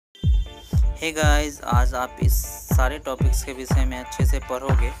Hey guys, आज आप इस सारे टॉपिक्स के विषय में अच्छे से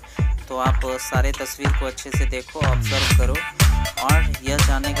पढ़ोगे तो आप सारे तस्वीर को अच्छे से देखो, ऑब्जर्व करो और यह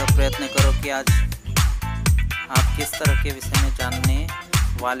जानने का प्रयत्न करो कि आज आप किस तरह के विषय में जानने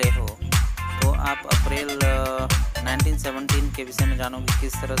वाले हो। तो आप अप्रैल 1917 के विषय में जानोगे,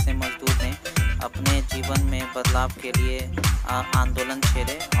 किस तरह से मजदूर ने अपने जीवन में बदलाव के लिए आंदोलन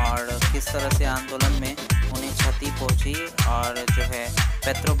छेड़े और किस तरह से आंदोलन में उन्हें क्षति पहुंची और जो है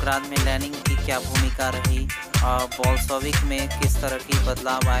पेट्रोग्राद में लेनिन की क्या भूमिका रही और बोल्शेविक में किस तरह की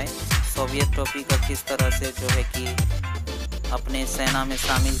बदलाव आए, सोवियत टोपी का किस तरह से जो है कि अपने सेना में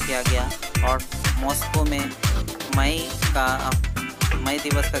शामिल किया गया और मॉस्को में मई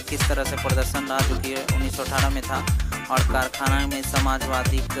दिवस का किस तरह से प्रदर्शन रहा जो कि 1918 में था और कारखाना में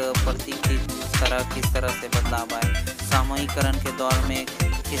समाजवादी प्रतीक की तरह किस तरह से बदलाव आए, सामूहिकरण के दौर में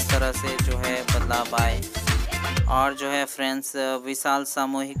किस तरह से जो है बदलाव आए और जो है फ्रेंड्स विशाल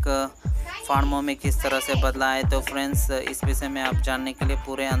सामूहिक फार्मों में किस तरह से बदला है। तो फ्रेंड्स इस विषय में आप जानने के लिए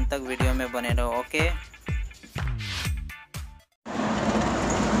पूरे अंत तक वीडियो में बने रहो। Okay,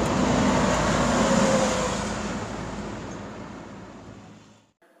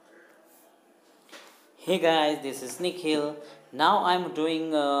 Hey guys, this is Nikhil. Now I'm doing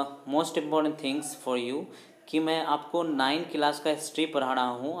most important things for you कि मैं आपको 9 क्लास का हिस्ट्री पढ़ा रहा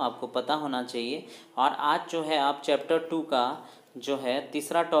हूँ, आपको पता होना चाहिए। और आज जो है आप चैप्टर 2 का जो है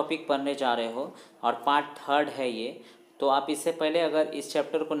तीसरा टॉपिक पढ़ने जा रहे हो और पार्ट 3 है ये। तो आप इससे पहले अगर इस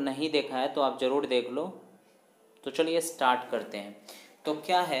चैप्टर को नहीं देखा है तो आप ज़रूर देख लो। तो चलिए स्टार्ट करते हैं। तो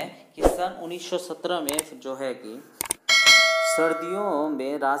क्या है कि सन 1917 में जो है कि सर्दियों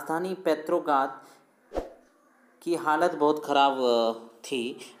में राजधानी पेट्रोग्राद की हालत बहुत ख़राब थी।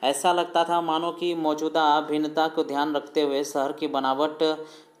 ऐसा लगता था मानो कि मौजूदा भिन्नता को ध्यान रखते हुए शहर की बनावट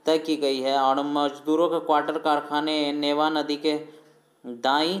तय की गई है और मजदूरों के क्वार्टर कारखाने नेवा नदी के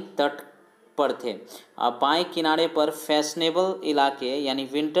दाईं तट पर थे। अब बाएं किनारे पर फैशनेबल इलाके यानी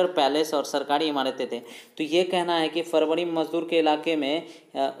विंटर पैलेस और सरकारी इमारतें थे। तो ये कहना है कि फरवरी मजदूर के इलाके में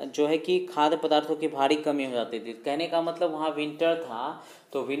जो है कि खाद्य पदार्थों की भारी कमी हो जाती थी। कहने का मतलब वहाँ विंटर था,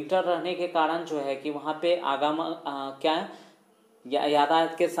 तो विंटर रहने के कारण जो है कि वहाँ पे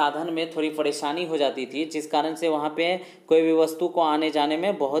यातायात के साधन में थोड़ी परेशानी हो जाती थी, जिस कारण से वहाँ पे कोई भी वस्तु को आने जाने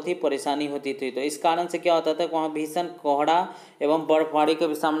में बहुत ही परेशानी होती थी। तो इस कारण से क्या होता था कि वहाँ भीषण कोहरा एवं बर्फबारी का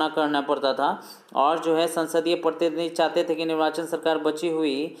भी सामना करना पड़ता था। और जो है संसदीय प्रतिनिधि चाहते थे कि निर्वाचन सरकार बची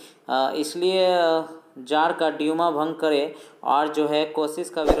हुई इसलिए जार का ड्यूमा भंग करे और जो है कोशिश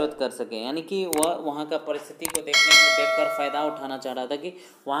का विरोध कर सके, यानी कि वह वहाँ का परिस्थिति को देखकर फ़ायदा उठाना चाह रहा था कि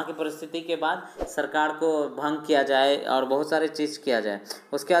वहाँ की परिस्थिति के बाद सरकार को भंग किया जाए और बहुत सारे चीज़ किया जाए।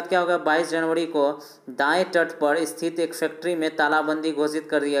 उसके बाद क्या होगा, 22 जनवरी को दाएं तट पर स्थित एक फैक्ट्री में तालाबंदी घोषित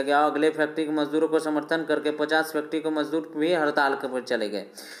कर दिया गया। अगले फैक्ट्री के मजदूरों को समर्थन करके 50 फैक्ट्री के मजदूर भी हड़ताल पर चले गए।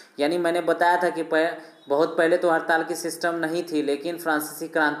 यानी मैंने बताया था कि बहुत पहले तो हड़ताल की सिस्टम नहीं थी, लेकिन फ्रांसीसी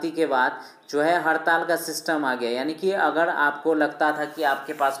क्रांति के बाद जो है हड़ताल का सिस्टम आ गया। यानी कि अगर आपको लगता था कि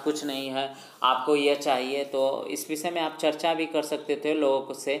आपके पास कुछ नहीं है, आपको यह चाहिए, तो इस विषय में आप चर्चा भी कर सकते थे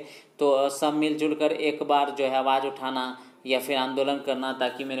लोगों से। तो सब मिलजुल कर एक बार जो है आवाज़ उठाना या फिर आंदोलन करना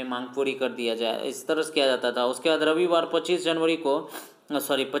ताकि मेरी मांग पूरी कर दिया जाए, इस तरह से किया जाता था। उसके बाद रविवार 25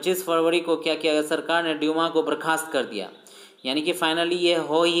 फरवरी को क्या किया गया, सरकार ने ड्यूमा को बर्खास्त कर दिया। यानी कि फाइनली ये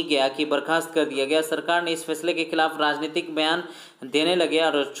हो ही गया कि बर्खास्त कर दिया गया। सरकार ने इस फैसले के खिलाफ राजनीतिक बयान देने लगे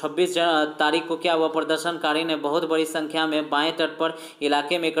और 26 तारीख को क्या हुआ, प्रदर्शनकारी ने बहुत बड़ी संख्या में बाएं तट पर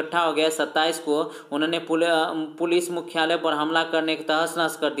इलाके में इकट्ठा हो गया। 27 को उन्होंने पुलिस मुख्यालय पर हमला करने के तहस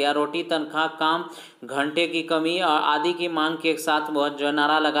नहस कर दिया। रोटी, तनख्वाह, काम, घंटे की कमी और आदि की मांग के साथ वह जो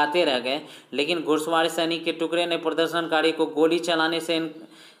नारा लगाते रह गए। लेकिन घुड़सवार सैनिक के टुकड़े ने प्रदर्शनकारी को गोली चलाने से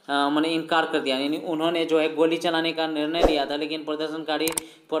मैंने इनकार कर दिया। यानी उन्होंने जो है गोली चलाने का निर्णय लिया था, लेकिन प्रदर्शनकारी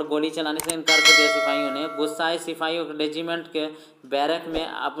पर गोली चलाने से इनकार कर दिया सिपाहियों ने। गुस्साए सिपाहियों रेजिमेंट के बैरक में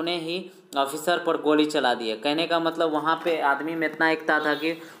अपने ही ऑफिसर पर गोली चला दिए। कहने का मतलब वहाँ पे आदमी में इतना एकता था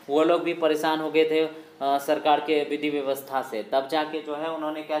कि वो लोग भी परेशान हो गए थे सरकार के विधि व्यवस्था से। तब जाके जो है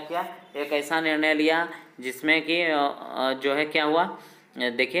उन्होंने क्या किया, एक ऐसा निर्णय लिया जिसमें कि जो है क्या हुआ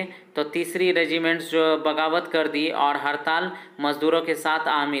देखिए, तो तीसरी रेजिमेंट्स जो बगावत कर दी और हड़ताल मजदूरों के साथ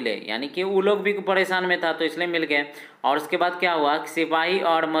आ मिले। यानी कि वो लोग भी परेशान में था तो इसलिए मिल गए। और उसके बाद क्या हुआ, सिपाही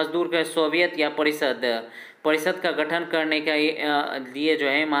और मजदूर के सोवियत या परिषद का गठन करने के लिए जो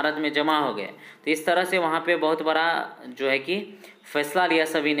है इमारत में जमा हो गए। तो इस तरह से वहाँ पे बहुत बड़ा जो है कि फैसला लिया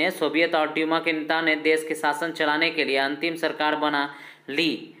सभी ने। सोवियत और ड्यूमा के नेता ने देश के शासन चलाने के लिए अंतिम सरकार बना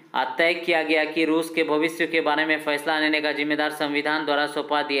ली तय किया गया कि रूस के भविष्य के बारे में फैसला लेने का जिम्मेदार संविधान द्वारा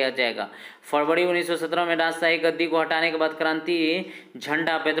सौंपा दिया जाएगा। फरवरी 1917 में राजशाही गद्दी को हटाने के बाद क्रांति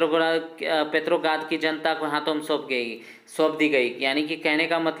झंडा पेट्रोग्राद की जनता को हाथों में सौंप दी गई। यानी कि कहने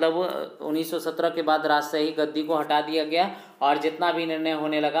का मतलब 1917 के बाद राजशाही गद्दी को हटा दिया गया और जितना भी निर्णय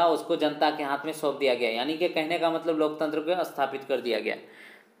होने लगा उसको जनता के हाथ में सौंप दिया गया। यानी कि कहने का मतलब लोकतंत्र को स्थापित कर दिया गया।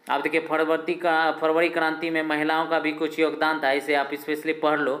 आप देखिए फरवरी क्रांति में महिलाओं का भी कुछ योगदान था, इसे आप स्पेशली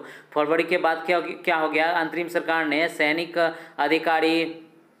पढ़ लो। फरवरी के बाद क्या हो गया, अंतरिम सरकार ने सैनिक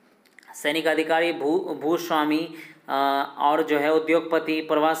अधिकारी भूस्वामी और जो है उद्योगपति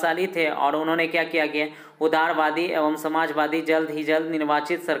प्रभावशाली थे और उन्होंने क्या किया गया, उदारवादी एवं समाजवादी जल्द ही जल्द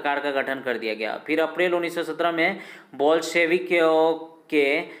निर्वाचित सरकार का गठन कर दिया गया। फिर अप्रैल 1917 में बोल्शेविकों के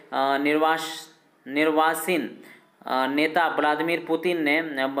निर्वासीन नेता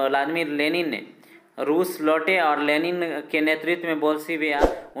व्लादिमीर लेनिन ने रूस लौटे और लेनिन के नेतृत्व में बोल्शेविया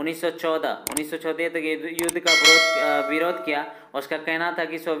 1914 तक युद्ध का विरोध किया। उसका कहना था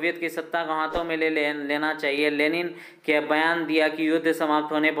कि सोवियत की सत्ता को हाथों में लेना चाहिए। लेनिन के बयान दिया कि युद्ध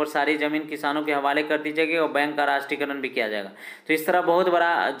समाप्त होने पर सारी जमीन किसानों के हवाले कर दी जाएगी और बैंक का राष्ट्रीयकरण भी किया जाएगा। तो इस तरह बहुत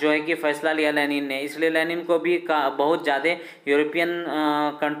बड़ा जो है कि फैसला लिया लेनिन ने। इसलिए लेनिन को भी बहुत ज़्यादा यूरोपियन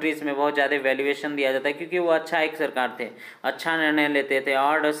कंट्रीज़ में बहुत ज़्यादा वैल्यूएशन दिया जाता है, क्योंकि वो अच्छा एक सरकार थे, अच्छा निर्णय लेते थे।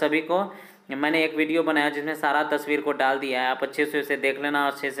 और सभी को मैंने एक वीडियो बनाया जिसमें सारा तस्वीर को डाल दिया है, आप अच्छे से उसे देख लेना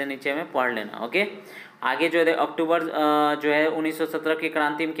और अच्छे से नीचे में पढ़ लेना। ओके, आगे जो है अक्टूबर जो है 1917 की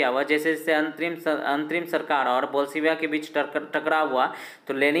क्रांति में क्या हुआ, जैसे जैसे अंतरिम सरकार और बोल्शेविक के बीच टकराव हुआ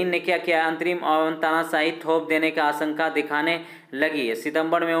तो लेनिन ने क्या किया, अंतरिम और तानाशाही थोप देने का आशंका दिखाने लगी।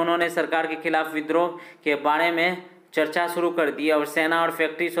 सितंबर में उन्होंने सरकार के खिलाफ विद्रोह के बारे में चर्चा शुरू कर दी और सेना और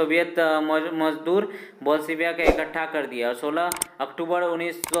फैक्ट्री सोवियत मजदूर बोल्शेविक का इकट्ठा कर दिया। और 16 अक्टूबर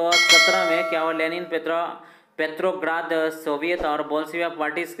 1917 में क्या हुआ, लेनिन पेट्रोग्राद सोवियत और बोल्शेविक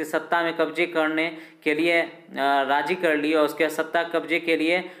पार्टी की सत्ता में कब्जे करने के लिए राजी कर ली और उसके सत्ता कब्जे के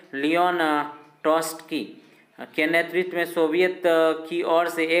लिए लियोन ट्रोट्स्की के नेतृत्व में सोवियत की ओर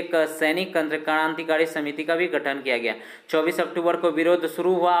से एक सैनिक क्रांतिकारी समिति का भी गठन किया गया। 24 अक्टूबर को विरोध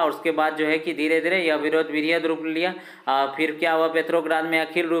शुरू हुआ और उसके बाद जो है कि धीरे धीरे यह विरोध वृहद रूप लिया। फिर क्या हुआ, पेट्रोग्राद में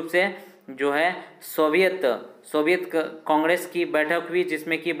अखिल रूप से जो है सोवियत कांग्रेस की बैठक हुई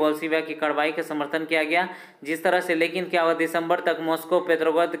जिसमें कि बोल्शेविक की कार्रवाई का समर्थन किया गया जिस तरह से। लेकिन क्या हुआ, दिसंबर तक मॉस्को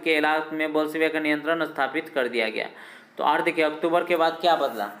पेट्रोग्राद के इलाके में बोल्शेविक का नियंत्रण स्थापित कर दिया गया। तो और देखिए अक्टूबर के बाद क्या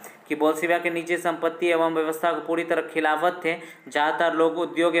बदला कि बोल्शेविक के निजी संपत्ति एवं व्यवस्था को पूरी तरह खिलाफत थे। ज़्यादातर लोग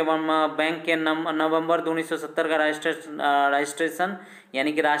उद्योग एवं बैंक के नवंबर 1970 का रजिस्ट्रेशन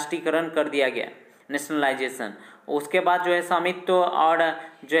यानी कि राष्ट्रीयकरण कर दिया गया, नेशनलाइजेशन। उसके बाद जो है स्वामित्व और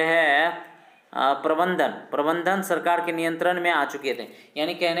जो है प्रबंधन सरकार के नियंत्रण में आ चुके थे।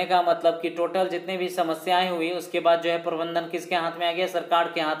 यानी कहने का मतलब कि टोटल जितने भी समस्याएं हुई उसके बाद जो है प्रबंधन किसके हाथ में आ गया,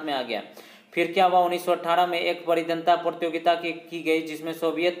 सरकार के हाथ में आ गया। फिर क्या हुआ, 1918 में एक परिजनता प्रतियोगिता की गई जिसमें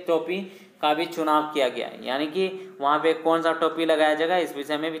सोवियत टोपी का भी चुनाव किया गया। यानी कि वहाँ पे कौन सा टोपी लगाया जाएगा इस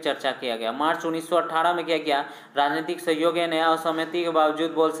विषय में भी चर्चा किया गया। मार्च 1918 में क्या किया, राजनीतिक सहयोग ने असहमति के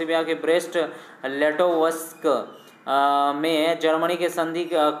बावजूद बोल्शेविक के ब्रेस्ट लिटोवस्क में जर्मनी के संधि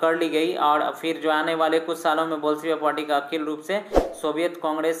कर ली गई और फिर जो आने वाले कुछ सालों में बोल्शेविक पार्टी का अखिल रूप से सोवियत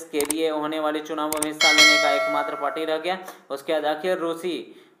कांग्रेस के लिए होने वाले चुनावों में हिस्सा लेने का एकमात्र पार्टी रह गया। उसके बाद अखिल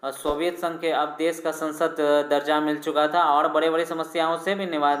रूसी सोवियत संघ के अब देश का संसद दर्जा मिल चुका था और बड़े बड़े समस्याओं से भी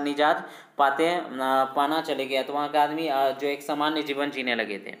निजात पाना चले गया। तो वहाँ के आदमी जो एक सामान्य जीवन जीने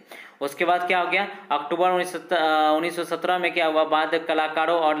लगे थे। उसके बाद क्या हो गया, अक्टूबर 1917 में क्या हुआ, बाद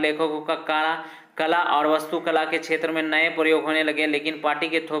कलाकारों और लेखकों का कला और वास्तुकला के क्षेत्र में नए प्रयोग होने लगे। लेकिन पार्टी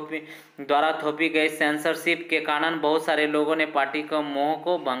के द्वारा थोपी गई सेंसरशिप के कारण बहुत सारे लोगों ने पार्टी के मोह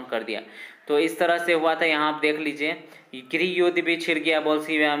को भंग कर दिया। तो इस तरह से हुआ था। यहाँ आप देख लीजिए, गृह युद्ध भी छिड़ गया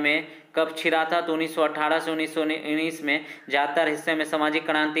बोल्शेविक में। कब छिड़ा था, तो 1918 से 1919 में ज़्यादातर हिस्से में सामाजिक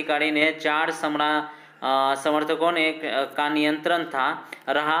क्रांतिकारी ने 4 समर्थकों ने का नियंत्रण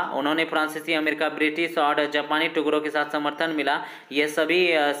रहा। उन्होंने फ्रांसीसी, अमेरिका, ब्रिटिश और जापानी टुकड़ों के साथ समर्थन मिला। ये सभी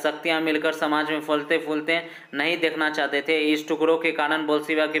शक्तियां मिलकर समाज में फलते फूलते नहीं देखना चाहते थे। इस टुकड़ों के कारण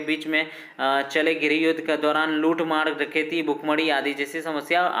बोल्शेविक के बीच में चले गृह युद्ध के दौरान लूटमार, डकैती, भुखमरी आदि जैसी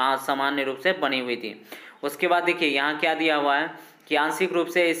समस्या सामान्य रूप से बनी हुई थी। उसके बाद देखिए यहाँ क्या दिया हुआ है कि आंशिक रूप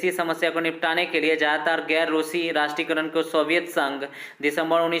से इसी समस्या को निपटाने के लिए ज़्यादातर गैर रूसी राष्ट्रीयकरण को सोवियत संघ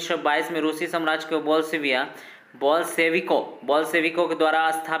दिसंबर 1922 में रूसी साम्राज्य को बोल्शेविकों के द्वारा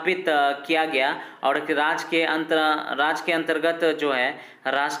स्थापित किया गया और राज के अंतर्गत जो है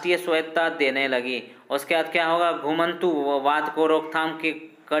राष्ट्रीय स्वायत्तता देने लगी। उसके बाद क्या होगा, घुमंतुवाद को रोकथाम के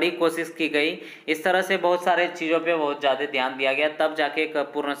कड़ी कोशिश की गई। इस तरह से बहुत सारे चीज़ों पे बहुत ज़्यादा ध्यान दिया गया, तब जाके एक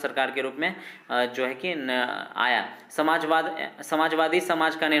पूर्ण सरकार के रूप में जो है कि आया। समाजवादी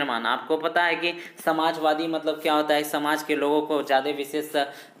समाज का निर्माण। आपको पता है कि समाजवादी मतलब क्या होता है? समाज के लोगों को ज़्यादा विशेष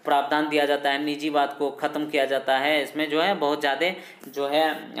प्रावधान दिया जाता है, निजीवाद को ख़त्म किया जाता है। इसमें जो है बहुत ज़्यादा जो है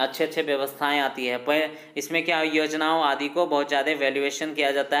अच्छे व्यवस्थाएं आती है। पर इसमें क्या योजनाओं आदि को बहुत ज़्यादा वैल्यूएशन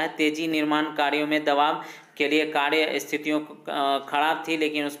किया जाता है। तेजी निर्माण कार्यों में दबाव के लिए कार्य स्थितियों खराब थी,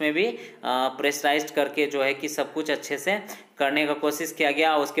 लेकिन उसमें भी प्रेशराइज्ड करके जो है कि सब कुछ अच्छे से करने का कोशिश किया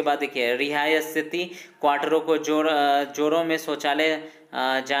गया। उसके बाद देखिए रिहायशी क्वार्टरों को जोरों में शौचालय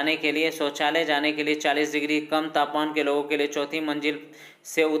जाने के लिए 40 डिग्री कम तापमान के लोगों के लिए चौथी मंजिल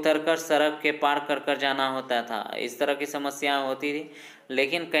से उतरकर सड़क के पार कर जाना होता था। इस तरह की समस्याएं होती थी,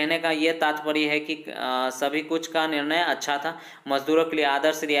 लेकिन कहने का ये तात्पर्य है कि सभी कुछ का निर्णय अच्छा था। मजदूरों के लिए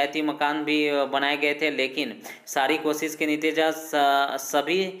आदर्श रियायती मकान भी बनाए गए थे, लेकिन सारी कोशिश के नतीजा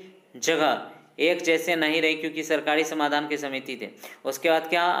सभी जगह एक जैसे नहीं रही, क्योंकि सरकारी समाधान की समिति थे। उसके बाद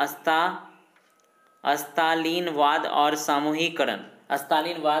क्या? अस्तालीनवाद और सामूहिकरण।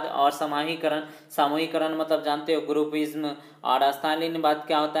 अस्तालीनवाद और सामूहिकरण मतलब जानते हो, ग्रुपिज्म। और स्टालिनवाद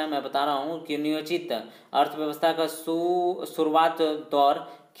क्या होता है मैं बता रहा हूँ कि नियोजित अर्थव्यवस्था का शुरुआत दौर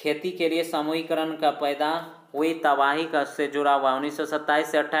खेती के लिए सामूहिकरण का पैदा हुई तबाही का से जुड़ा हुआ।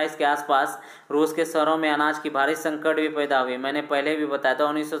 1927 से 28 के आसपास रूस के शहरों में अनाज की भारी संकट भी पैदा हुई। मैंने पहले भी बताया था।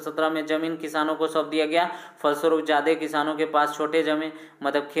 1917 में जमीन किसानों को सौंप दिया गया, फलस्वरूप ज़्यादा किसानों के पास छोटे जमीन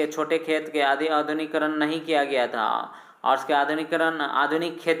मतलब छोटे खेत के आधुनिकीकरण नहीं किया गया था। और उसके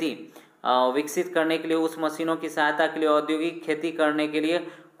आधुनिक खेती विकसित करने के लिए उस मशीनों की सहायता के लिए औद्योगिक खेती करने के लिए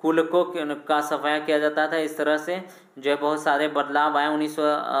कुलकों का सफाया किया जाता था। इस तरह से जो है बहुत सारे बदलाव आए।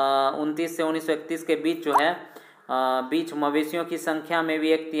 1929 से 1931 के बीच जो है बीच मवेशियों की संख्या में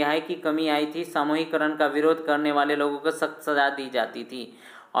भी 1/3 की कमी आई थी। सामूहिकरण का विरोध करने वाले लोगों को सख्त सजा दी जाती थी।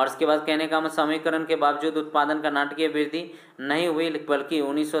 और उसके बाद कहने का मतलब सामूहिकरण के बावजूद उत्पादन का नाटकीय वृद्धि नहीं हुई, बल्कि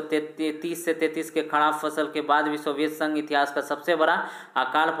 1930 से 33 के खराब फसल के बाद भी सोवियत संघ इतिहास का सबसे बड़ा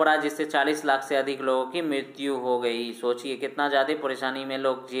अकाल पड़ा, जिससे 40 लाख से अधिक लोगों की मृत्यु हो गई। सोचिए कितना ज़्यादा परेशानी में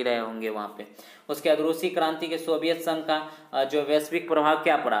लोग जी रहे होंगे वहाँ पे। उसके बाद रूसी क्रांति के सोवियत संघ का जो वैश्विक प्रभाव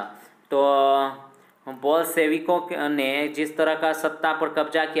क्या पड़ा, तो बोल्शेविकों ने जिस तरह का सत्ता पर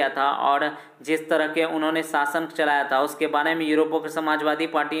कब्जा किया था और जिस तरह के उन्होंने शासन चलाया था, उसके बारे में यूरोपों के समाजवादी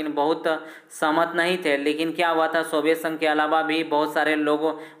पार्टी बहुत सहमत नहीं थे। लेकिन क्या हुआ था, सोवियत संघ के अलावा भी बहुत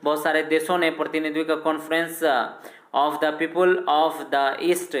सारे देशों ने प्रतिनिधियों का conference of the people of the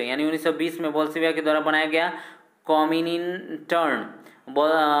east यानी 1920 में बोल्शेविक के द्वारा बनाया गया कॉमिनिटर्न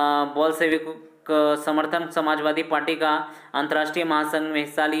बोल्शेविक समर्थन समाजवादी पार्टी का अंतर्राष्ट्रीय महासंघ में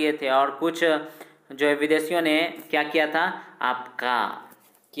हिस्सा लिए थे। और कुछ जो है विदेशियों ने क्या किया था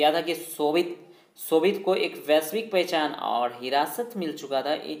कि सोवियत को एक वैश्विक पहचान और हैसियत मिल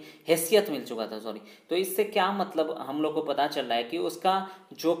चुका था तो इससे क्या मतलब हम लोग को पता चल रहा है कि उसका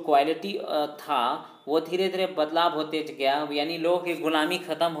जो क्वालिटी था वो धीरे धीरे बदलाव होते गया, यानी लोगों की गुलामी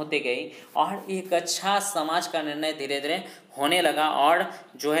खत्म होते गई और एक अच्छा समाज का निर्णय धीरे धीरे होने लगा और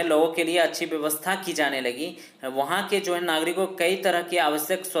जो है लोगों के लिए अच्छी व्यवस्था की जाने लगी। वहाँ के जो है नागरिकों को कई तरह की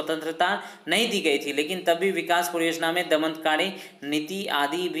आवश्यक स्वतंत्रता नहीं दी गई थी, लेकिन तब भी विकास परियोजना में दमनकारी नीति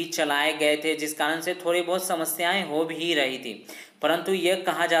आदि भी चलाए गए थे, जिस कारण से थोड़ी बहुत समस्याएं हो भी रही थी। परंतु यह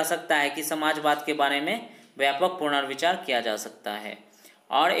कहा जा सकता है कि समाजवाद के बारे में व्यापक पुनर्विचार किया जा सकता है।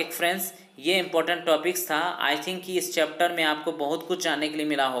 और एक फ्रेंड्स, ये इम्पोर्टेंट टॉपिक्स था। आई थिंक कि इस चैप्टर में आपको बहुत कुछ जानने के लिए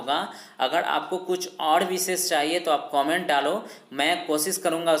मिला होगा। अगर आपको कुछ और विशेष चाहिए तो आप कमेंट डालो, मैं कोशिश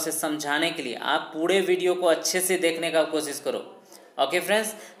करूँगा उसे समझाने के लिए। आप पूरे वीडियो को अच्छे से देखने का कोशिश करो। ओके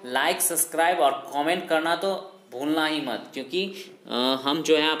फ्रेंड्स, लाइक सब्सक्राइब और कमेंट करना तो भूलना ही मत, क्योंकि हम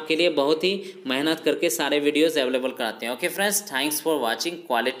जो है आपके लिए बहुत ही मेहनत करके सारे वीडियोज़ अवेलेबल कराते हैं। Okay friends, thanks for watching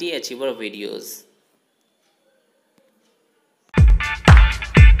quality achiever videos.